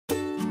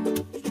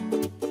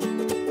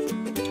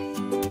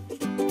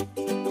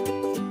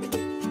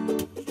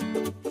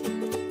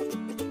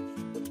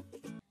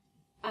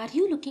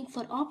you looking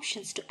for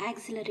options to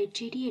accelerate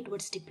JD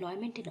Edwards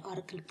deployment in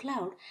Oracle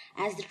Cloud,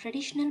 as the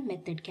traditional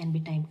method can be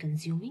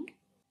time-consuming?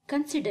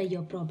 Consider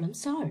your problem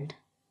solved.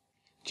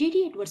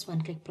 JD Edwards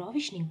One-Click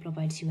Provisioning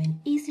provides you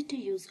an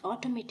easy-to-use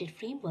automated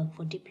framework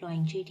for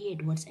deploying JD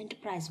Edwards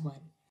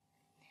EnterpriseOne.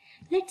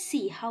 Let's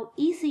see how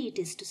easy it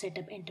is to set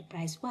up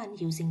EnterpriseOne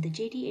using the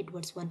JD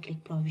Edwards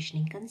One-Click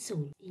Provisioning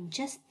console in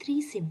just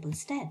 3 simple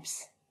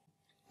steps.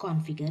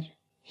 Configure.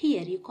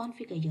 Here you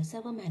configure your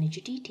server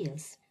manager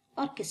details.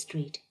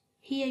 Orchestrate.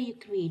 Here you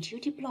create your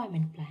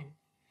deployment plan.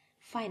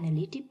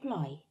 Finally,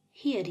 deploy.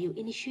 Here you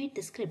initiate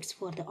the scripts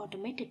for the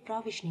automated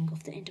provisioning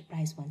of the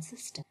EnterpriseOne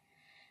system.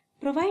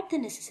 Provide the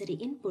necessary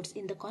inputs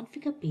in the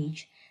configure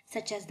page,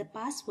 such as the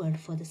password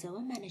for the server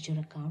manager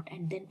account,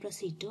 and then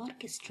proceed to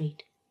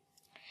orchestrate.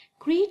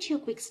 Create your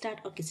quick start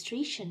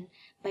orchestration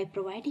by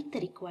providing the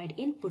required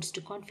inputs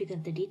to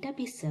configure the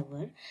database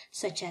server,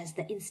 such as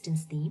the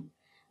instance name,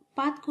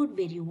 path code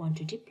where you want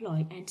to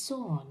deploy, and so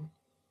on.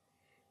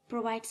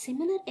 Provide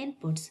similar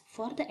inputs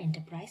for the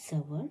enterprise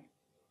server,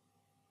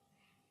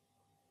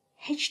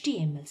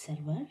 HTML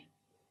server,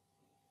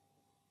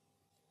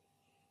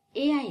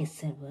 AIS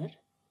server,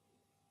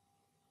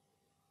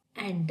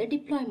 and the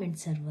deployment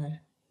server.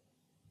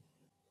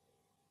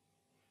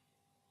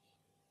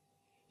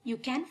 You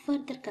can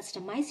further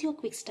customize your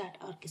quick start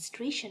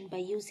orchestration by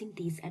using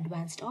these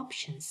advanced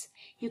options.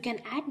 You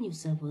can add new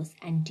servers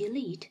and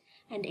delete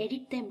and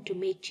edit them to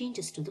make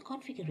changes to the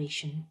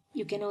configuration.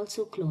 You can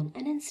also clone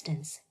an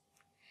instance.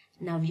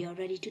 Now you are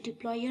ready to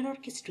deploy your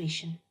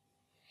orchestration.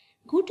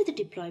 Go to the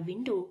deploy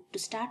window to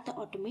start the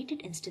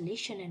automated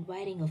installation and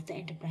wiring of the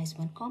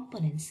EnterpriseOne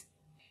components.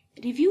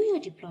 Review your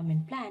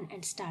deployment plan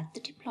and start the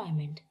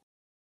deployment.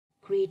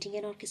 Creating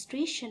an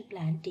orchestration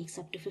plan takes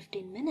up to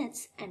 15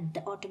 minutes and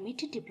the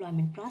automated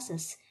deployment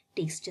process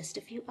takes just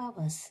a few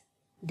hours.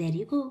 There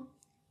you go.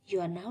 You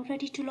are now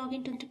ready to log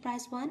into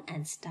EnterpriseOne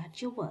and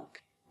start your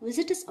work.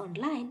 Visit us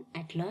online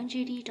at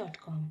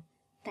learnjd.com.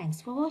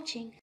 Thanks for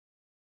watching.